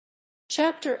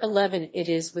Chapter 11. It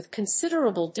is with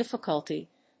considerable difficulty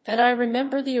that I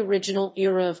remember the original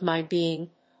era of my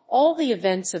being. All the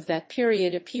events of that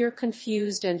period appear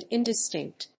confused and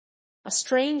indistinct. A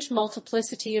strange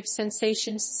multiplicity of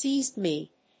sensations seized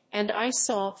me, and I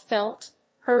saw, felt,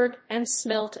 heard, and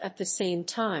smelt at the same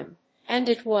time, and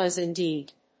it was,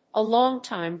 indeed, a long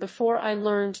time before I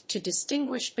learned to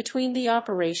distinguish between the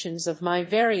operations of my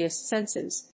various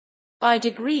senses. By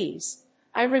degrees,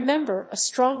 I remember a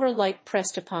stronger light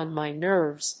pressed upon my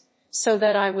nerves, so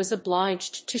that I was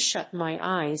obliged to shut my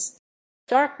eyes.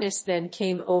 Darkness then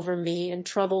came over me and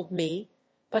troubled me,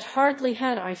 but hardly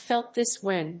had I felt this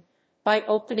when, by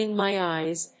opening my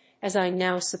eyes, as I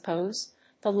now suppose,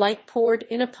 the light poured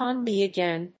in upon me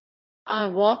again. I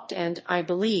walked and, I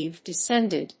believe,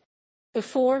 descended.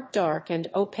 Before, dark and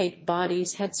opaque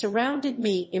bodies had surrounded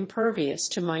me, impervious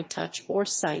to my touch or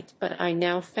sight, but I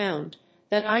now found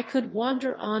that I could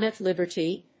wander on at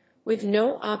liberty, with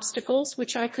no obstacles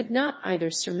which I could not either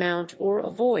surmount or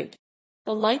avoid.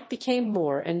 The light became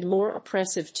more and more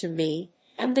oppressive to me,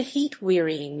 and the heat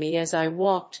wearying me as I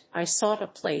walked, I sought a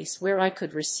place where I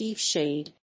could receive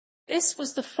shade. This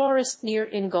was the forest near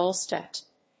Ingolstadt,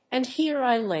 and here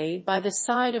I lay by the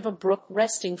side of a brook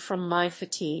resting from my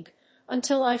fatigue,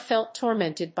 until I felt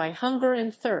tormented by hunger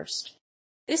and thirst.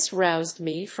 This roused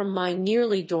me from my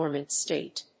nearly dormant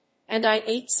state, and I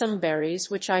ate some berries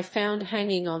which I found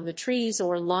hanging on the trees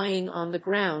or lying on the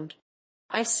ground.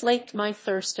 I slaked my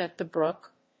thirst at the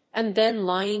brook, and then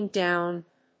lying down,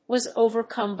 was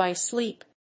overcome by sleep.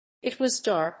 It was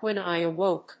dark when I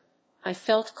awoke. I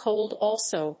felt cold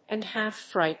also, and half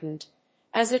frightened,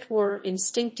 as it were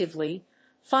instinctively,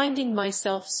 finding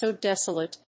myself so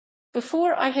desolate.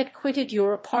 Before I had quitted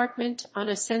your apartment on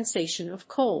a sensation of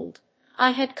cold,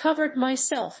 I had covered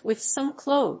myself with some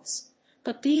clothes,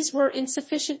 but these were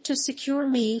insufficient to secure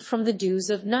me from the dews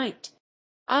of night.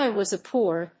 I was a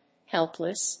poor,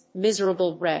 helpless,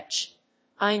 miserable wretch.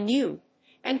 I knew,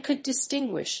 and could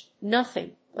distinguish,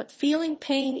 nothing, but feeling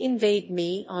pain invade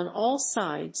me on all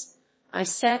sides. I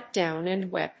sat down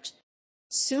and wept.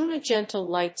 Soon a gentle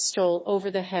light stole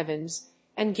over the heavens,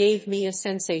 and gave me a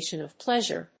sensation of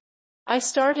pleasure. I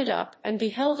started up, and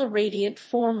beheld a radiant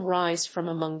form rise from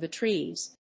among the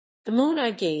trees. The moon I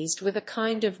gazed with a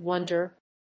kind of wonder.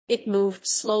 It moved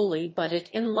slowly, but it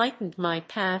enlightened my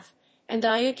path, and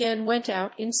I again went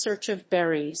out in search of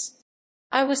berries.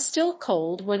 I was still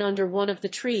cold when under one of the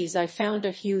trees I found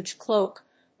a huge cloak,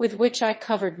 with which I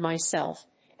covered myself,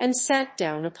 and sat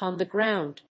down upon the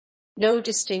ground. No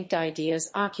distinct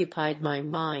ideas occupied my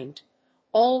mind.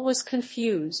 All was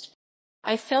confused.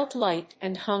 I felt light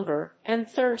and hunger and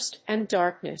thirst and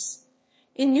darkness.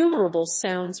 Innumerable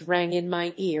sounds rang in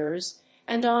my ears,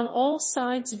 and on all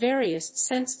sides various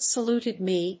scents saluted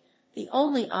me. The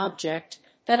only object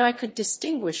that I could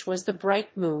distinguish was the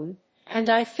bright moon, and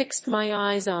I fixed my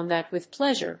eyes on that with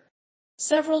pleasure.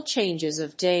 Several changes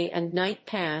of day and night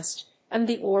passed, and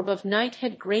the orb of night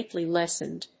had greatly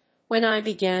lessened, when I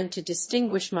began to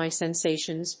distinguish my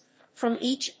sensations from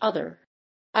each other.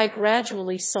 I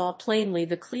gradually saw plainly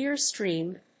the clear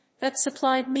stream that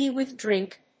supplied me with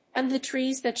drink, and the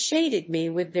trees that shaded me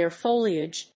with their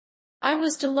foliage. I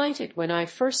was delighted when I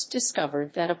first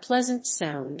discovered that a pleasant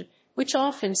sound, which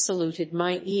often saluted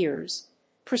my ears,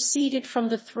 proceeded from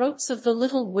the throats of the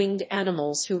little winged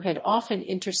animals who had often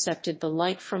intercepted the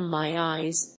light from my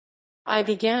eyes. I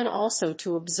began also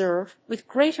to observe, with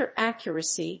greater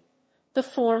accuracy, the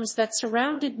forms that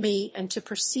surrounded me, and to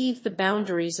perceive the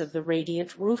boundaries of the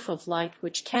radiant roof of light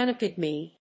which canopied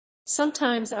me.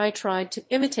 Sometimes I tried to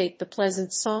imitate the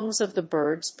pleasant songs of the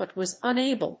birds, but was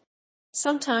unable.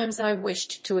 Sometimes I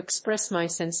wished to express my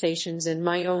sensations in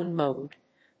my own mode,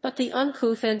 but the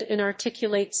uncouth and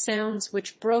inarticulate sounds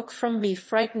which broke from me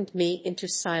frightened me into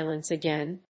silence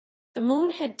again. The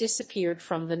moon had disappeared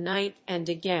from the night, and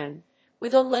again,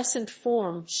 with a lessened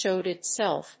form, showed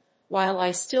itself, while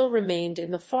I still remained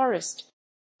in the forest.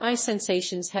 My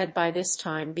sensations had by this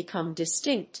time become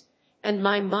distinct, and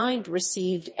my mind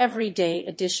received every day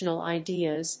additional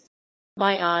ideas.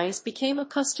 My eyes became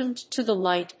accustomed to the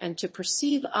light and to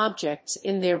perceive objects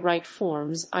in their right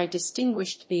forms. I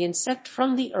distinguished the insect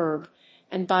from the herb,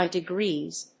 and by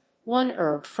degrees, one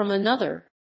herb from another.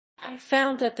 I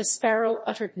found that the sparrow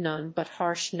uttered none but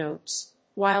harsh notes,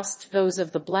 whilst those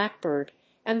of the blackbird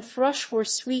and thrush were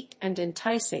sweet and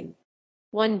enticing.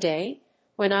 One day,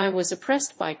 when I was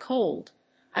oppressed by cold,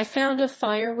 I found a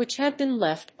fire which had been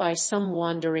left by some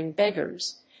wandering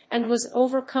beggars, and was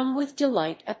overcome with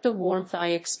delight at the warmth I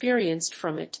experienced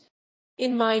from it.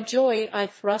 In my joy I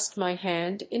thrust my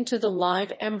hand into the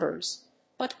live embers,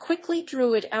 but quickly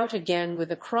drew it out again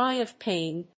with a cry of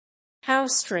pain. How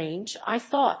strange, I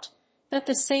thought, that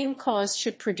the same cause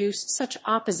should produce such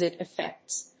opposite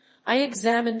effects. I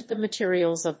examined the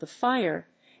materials of the fire,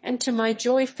 and to my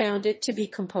joy found it to be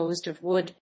composed of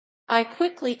wood. I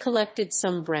quickly collected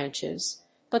some branches,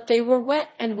 but they were wet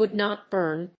and would not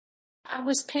burn. I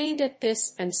was pained at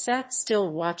this and sat still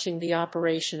watching the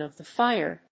operation of the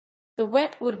fire. The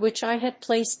wet wood which I had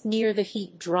placed near the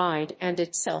heat dried and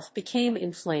itself became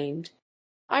inflamed.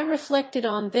 I reflected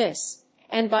on this,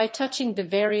 and by touching the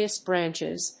various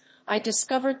branches, I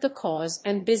discovered the cause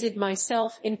and busied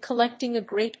myself in collecting a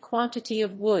great quantity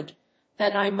of wood,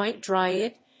 that I might dry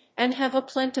it and have a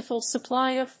plentiful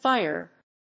supply of fire.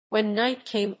 When night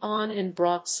came on and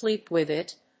brought sleep with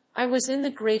it, I was in the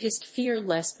greatest fear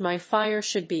lest my fire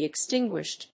should be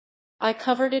extinguished. I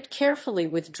covered it carefully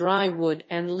with dry wood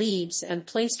and leaves and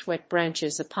placed wet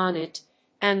branches upon it,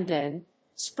 and then,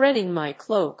 spreading my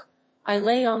cloak, I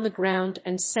lay on the ground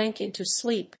and sank into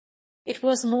sleep. It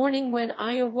was morning when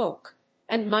I awoke,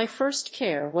 and my first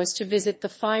care was to visit the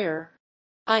fire.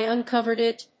 I uncovered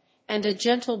it, and a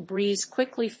gentle breeze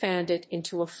quickly fanned it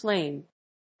into a flame.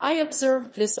 I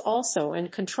observed this also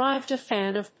and contrived a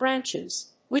fan of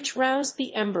branches, which roused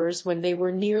the embers when they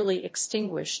were nearly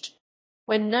extinguished.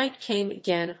 When night came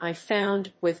again I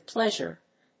found, with pleasure,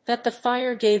 that the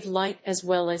fire gave light as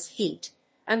well as heat,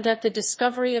 and that the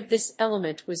discovery of this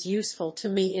element was useful to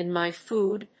me in my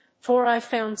food, for I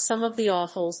found some of the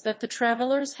offals that the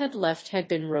travellers had left had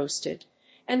been roasted,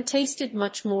 and tasted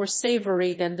much more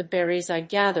savory than the berries I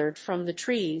gathered from the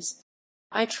trees.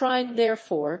 I tried,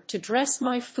 therefore, to dress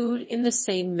my food in the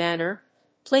same manner,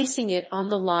 placing it on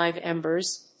the live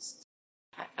embers.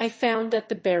 I found that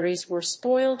the berries were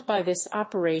spoiled by this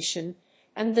operation,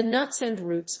 and the nuts and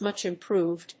roots much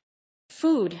improved.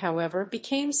 Food, however,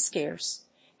 became scarce,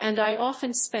 and I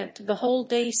often spent the whole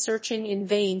day searching in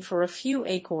vain for a few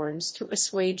acorns to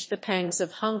assuage the pangs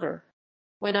of hunger.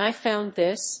 When I found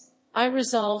this, I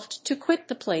resolved to quit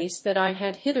the place that I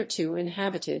had hitherto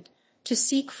inhabited, to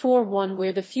seek for one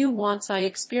where the few wants I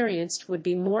experienced would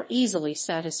be more easily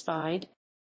satisfied.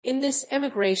 In this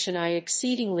emigration I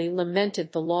exceedingly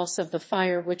lamented the loss of the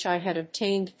fire which I had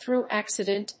obtained through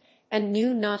accident, and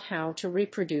knew not how to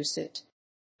reproduce it.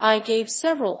 I gave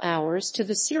several hours to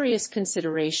the serious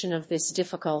consideration of this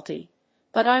difficulty,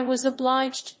 but I was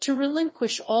obliged to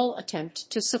relinquish all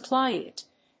attempt to supply it,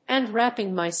 and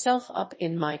wrapping myself up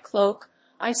in my cloak,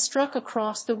 I struck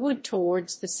across the wood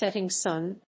towards the setting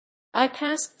sun. I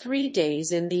passed 3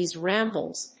 days in these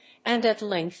rambles, and at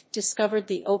length discovered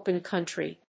the open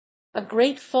country. A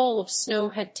great fall of snow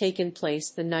had taken place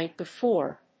the night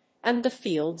before, and the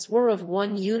fields were of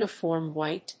one uniform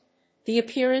white. The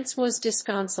appearance was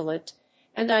disconsolate,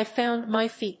 and I found my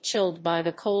feet chilled by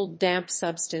the cold damp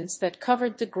substance that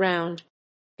covered the ground.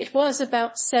 It was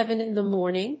about 7 in the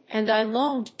morning, and I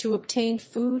longed to obtain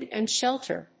food and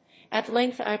shelter. At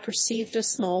length I perceived a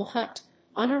small hut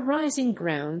on a rising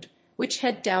ground, which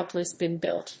had doubtless been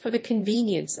built for the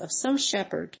convenience of some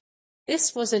shepherd.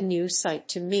 This was a new sight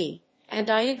to me, and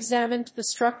I examined the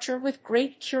structure with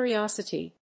great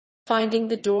curiosity. Finding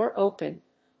the door open,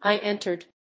 I entered.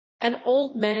 An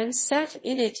old man sat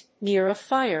in it near a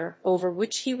fire over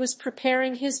which he was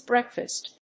preparing his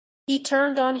breakfast. He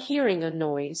turned on hearing a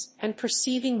noise, and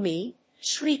perceiving me,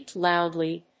 shrieked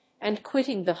loudly, and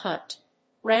quitting the hut,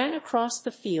 ran across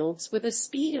the fields with a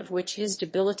speed of which his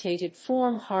debilitated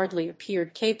form hardly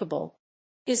appeared capable.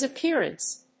 His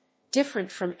appearance,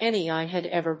 different from any I had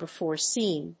ever before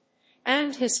seen,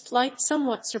 and his flight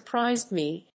somewhat surprised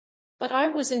me, but I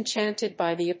was enchanted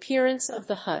by the appearance of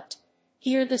the hut.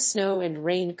 Here the snow and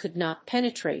rain could not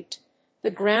penetrate.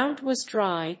 The ground was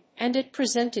dry, and it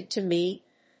presented to me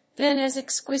then as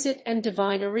exquisite and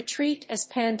divine a retreat as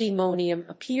pandemonium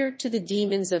appeared to the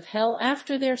demons of hell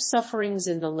after their sufferings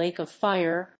in the lake of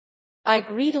fire. I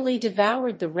greedily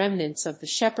devoured the remnants of the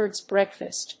shepherd's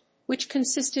breakfast, which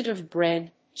consisted of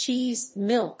bread, cheese,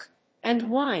 milk, and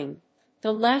wine.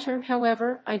 The latter,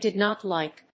 however, I did not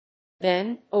like.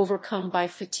 Then, overcome by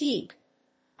fatigue,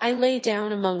 I lay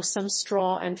down among some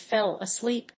straw and fell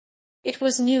asleep. It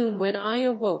was noon when I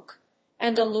awoke,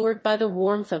 and allured by the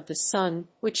warmth of the sun,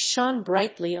 which shone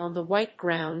brightly on the white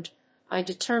ground, I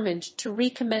determined to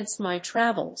recommence my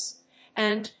travels,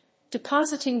 and,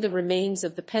 depositing the remains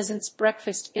of the peasant's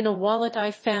breakfast in a wallet I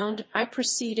found, I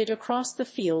proceeded across the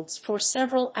fields for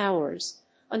several hours,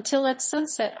 until at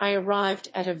sunset I arrived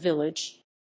at a village.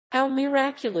 How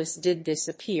miraculous did this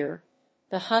appear!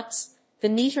 The huts, the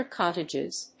neater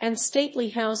cottages, and stately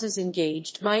houses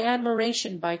engaged my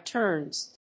admiration by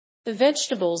turns. The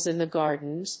vegetables in the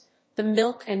gardens, the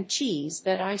milk and cheese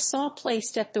that I saw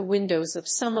placed at the windows of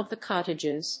some of the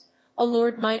cottages,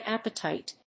 allured my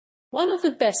appetite. One of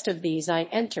the best of these I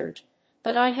entered,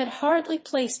 but I had hardly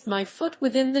placed my foot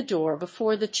within the door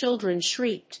before the children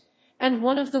shrieked, and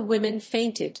one of the women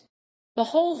fainted. The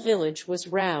whole village was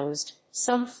roused,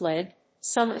 some fled,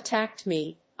 some attacked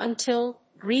me, until,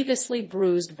 grievously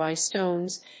bruised by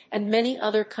stones and many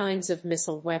other kinds of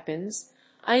missile weapons,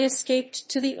 I escaped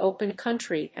to the open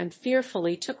country and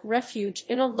fearfully took refuge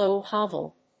in a low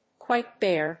hovel, quite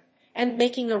bare, and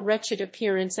making a wretched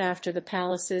appearance after the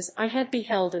palaces I had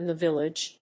beheld in the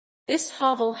village. This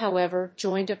hovel, however,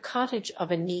 joined a cottage of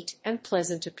a neat and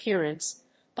pleasant appearance,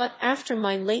 but after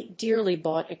my late dearly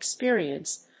bought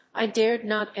experience, I dared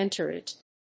not enter it.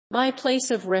 My place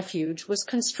of refuge was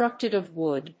constructed of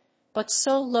wood, but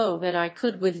so low that I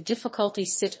could with difficulty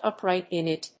sit upright in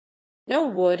it. No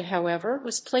wood, however,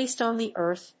 was placed on the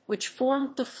earth which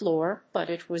formed the floor, but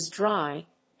it was dry,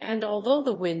 and although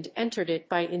the wind entered it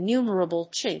by innumerable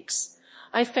chinks,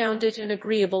 I found it an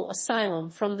agreeable asylum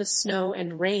from the snow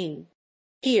and rain.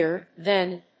 Here,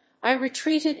 then, I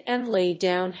retreated and lay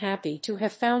down, happy to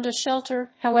have found a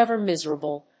shelter, however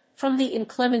miserable, from the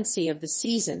inclemency of the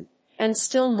season, and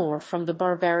still more from the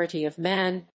barbarity of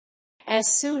man. As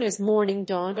soon as morning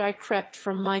dawned I crept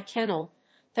from my kennel,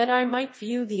 that I might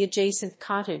view the adjacent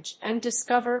cottage and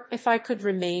discover if I could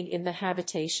remain in the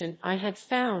habitation I had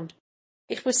found.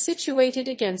 It was situated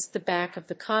against the back of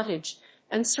the cottage,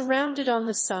 and surrounded on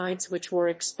the sides, which were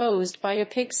exposed, by a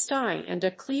pigsty and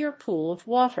a clear pool of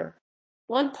water.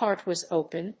 One part was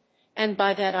open, and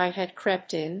by that I had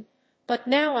crept in, but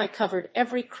now I covered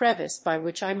every crevice by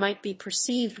which I might be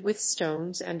perceived with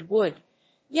stones and wood,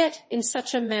 yet in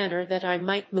such a manner that I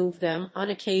might move them on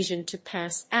occasion to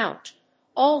pass out.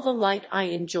 All the light I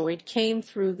enjoyed came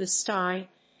through the sty,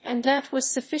 and that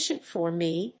was sufficient for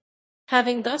me.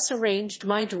 Having thus arranged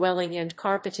my dwelling and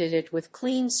carpeted it with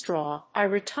clean straw, I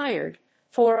retired,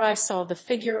 for I saw the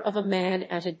figure of a man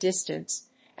at a distance,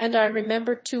 and I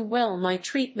remembered too well my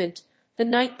treatment the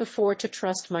night before to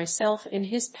trust myself in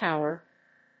his power.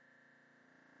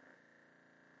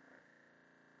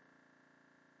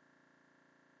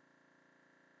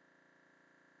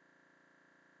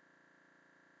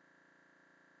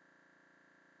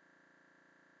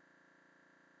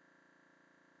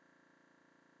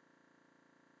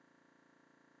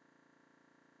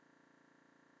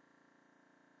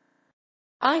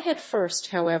 I had first,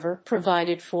 however,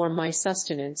 provided for my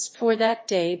sustenance for that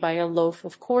day by a loaf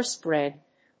of coarse bread,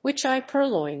 which I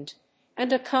purloined,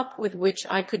 and a cup with which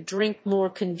I could drink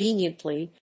more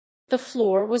conveniently. The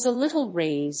floor was a little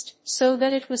raised, so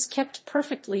that it was kept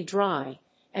perfectly dry,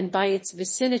 and by its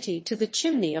vicinity to the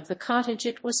chimney of the cottage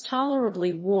it was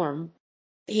tolerably warm.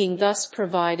 Being thus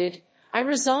provided, I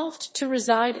resolved to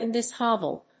reside in this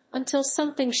hovel until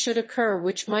something should occur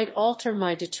which might alter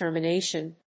my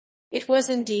determination. It was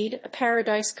indeed a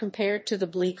paradise compared to the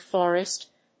bleak forest,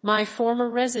 my former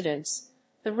residence,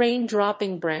 the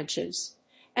rain-dropping branches,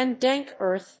 and dank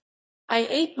earth. I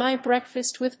ate my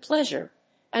breakfast with pleasure,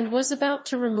 and was about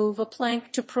to remove a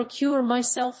plank to procure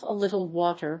myself a little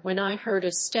water, when I heard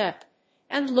a step,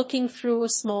 and looking through a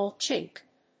small chink,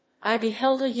 I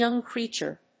beheld a young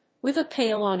creature, with a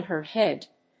pail on her head,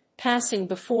 passing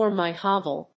before my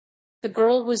hovel. The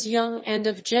girl was young and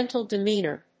of gentle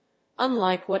demeanor,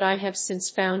 unlike what I have since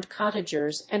found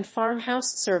cottagers and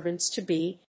farmhouse servants to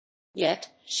be, yet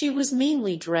she was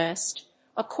meanly dressed,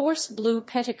 a coarse blue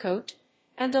petticoat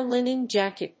and a linen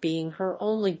jacket being her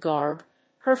only garb.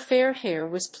 Her fair hair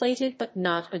was plaited but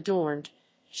not adorned.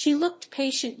 She looked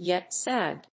patient yet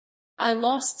sad. I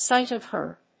lost sight of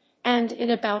her, and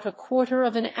in about a quarter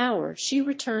of an hour she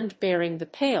returned bearing the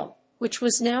pail, which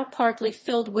was now partly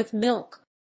filled with milk.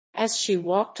 As she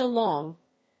walked along,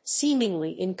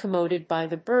 seemingly incommoded by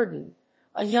the burden,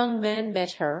 a young man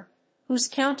met her, whose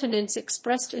countenance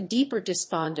expressed a deeper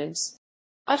despondence.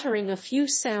 Uttering a few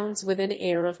sounds with an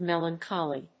air of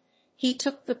melancholy, he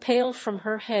took the pail from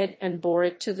her head and bore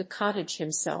it to the cottage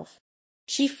himself.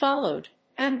 She followed,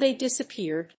 and they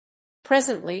disappeared.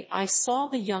 Presently I saw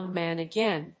the young man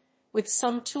again, with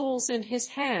some tools in his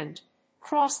hand,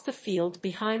 cross the field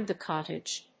behind the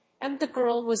cottage, and the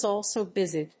girl was also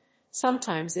busied,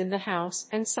 sometimes in the house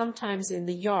and sometimes in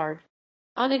the yard.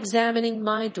 On examining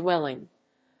my dwelling,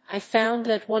 I found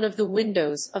that one of the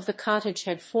windows of the cottage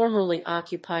had formerly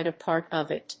occupied a part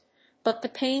of it, but the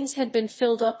panes had been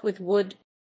filled up with wood.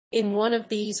 In one of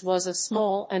these was a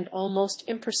small and almost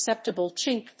imperceptible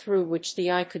chink through which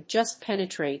the eye could just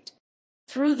penetrate.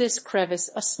 Through this crevice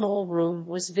a small room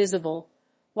was visible,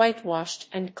 whitewashed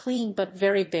and clean but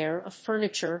very bare of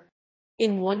furniture.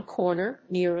 In one corner,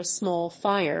 near a small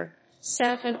fire,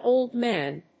 sat an old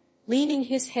man, leaning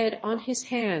his head on his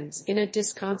hands in a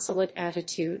disconsolate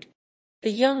attitude.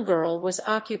 The young girl was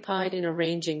occupied in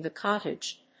arranging the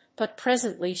cottage, but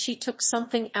presently she took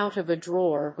something out of a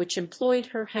drawer which employed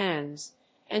her hands,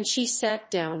 and she sat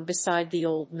down beside the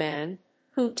old man,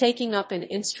 who, taking up an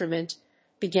instrument,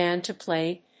 began to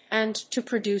play and to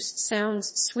produce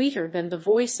sounds sweeter than the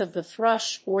voice of the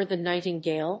thrush or the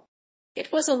nightingale.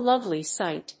 It was a lovely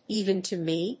sight, even to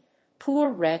me,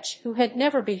 poor wretch who had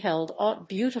never beheld aught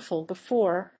beautiful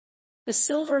before. The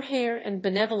silver hair and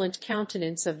benevolent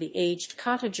countenance of the aged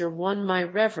cottager won my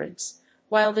reverence,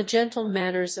 while the gentle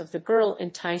manners of the girl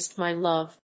enticed my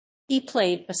love. He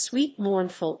played a sweet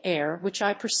mournful air which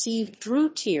I perceived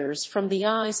drew tears from the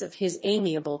eyes of his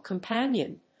amiable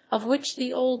companion, of which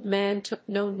the old man took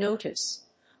no notice,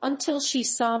 until she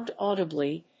sobbed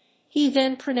audibly. He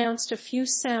then pronounced a few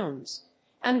sounds,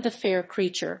 and the fair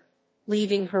creature,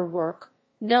 leaving her work,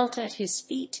 knelt at his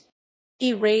feet.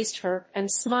 He raised her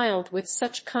and smiled with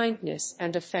such kindness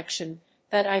and affection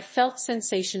that I felt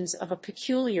sensations of a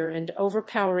peculiar and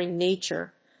overpowering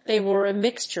nature. They were a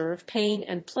mixture of pain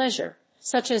and pleasure,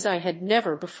 such as I had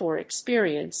never before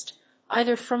experienced,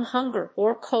 either from hunger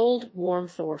or cold,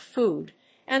 warmth or food,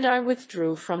 and I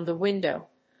withdrew from the window,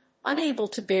 unable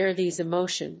to bear these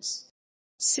emotions.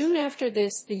 Soon after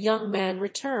this the young man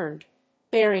returned,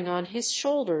 bearing on his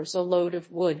shoulders a load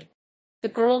of wood. The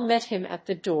girl met him at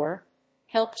the door,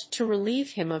 helped to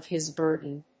relieve him of his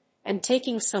burden, and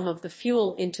taking some of the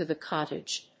fuel into the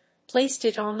cottage, placed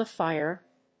it on the fire.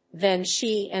 Then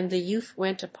she and the youth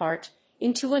went apart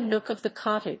into a nook of the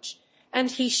cottage, and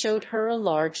he showed her a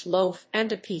large loaf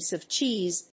and a piece of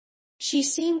cheese. She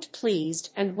seemed pleased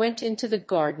and went into the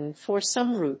garden for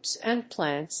some roots and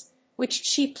plants, which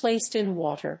she placed in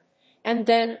water, and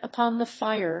then upon the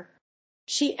fire.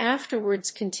 She afterwards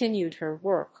continued her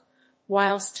work,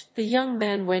 whilst the young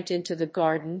man went into the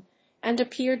garden and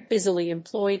appeared busily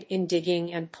employed in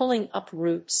digging and pulling up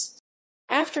roots.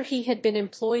 After he had been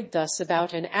employed thus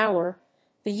about an hour,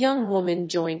 the young woman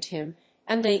joined him,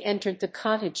 and they entered the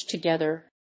cottage together.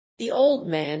 The old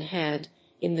man had,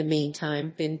 in the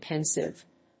meantime, been pensive,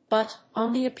 but,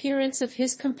 on the appearance of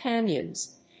his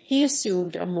companions, he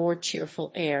assumed a more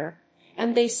cheerful air,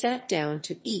 and they sat down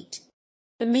to eat.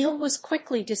 The meal was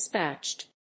quickly dispatched.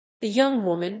 The young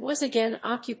woman was again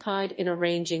occupied in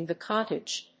arranging the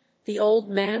cottage. The old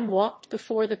man walked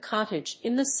before the cottage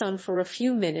in the sun for a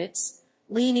few minutes,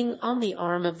 leaning on the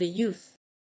arm of the youth.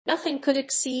 Nothing could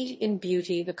exceed in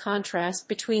beauty the contrast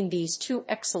between these two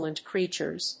excellent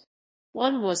creatures.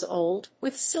 One was old,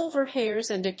 with silver hairs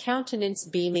and a countenance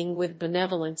beaming with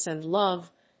benevolence and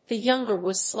love. The younger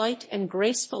was slight and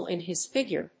graceful in his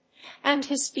figure, and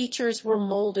his features were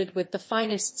molded with the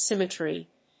finest symmetry.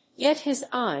 Yet his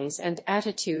eyes and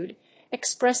attitude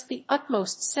expressed the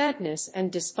utmost sadness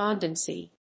and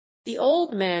despondency. The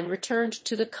old man returned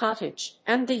to the cottage,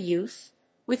 and the youth,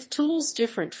 with tools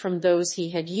different from those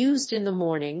he had used in the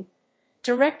morning,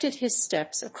 directed his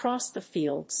steps across the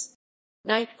fields.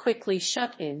 Night quickly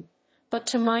shut in, but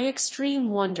to my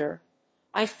extreme wonder,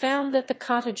 I found that the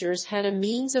cottagers had a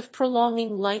means of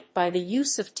prolonging light by the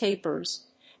use of tapers,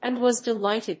 and was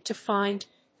delighted to find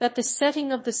that the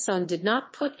setting of the sun did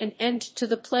not put an end to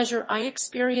the pleasure I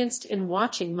experienced in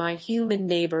watching my human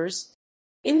neighbors.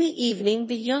 In the evening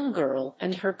the young girl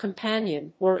and her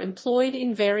companion were employed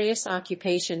in various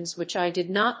occupations which I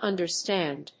did not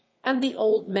understand, and the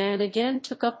old man again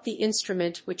took up the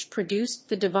instrument which produced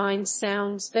the divine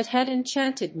sounds that had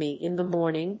enchanted me in the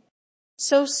morning.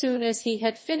 So soon as he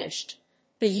had finished,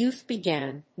 the youth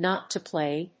began, not to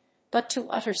play, but to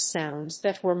utter sounds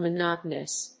that were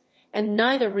monotonous, and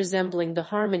neither resembling the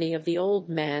harmony of the old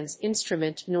man's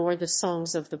instrument nor the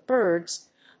songs of the birds.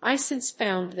 I since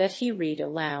found that he read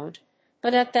aloud,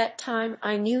 but at that time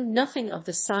I knew nothing of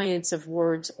the science of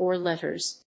words or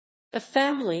letters. The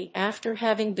family, after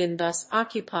having been thus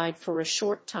occupied for a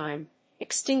short time,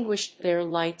 extinguished their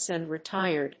lights and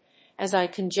retired, as I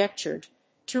conjectured,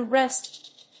 to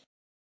rest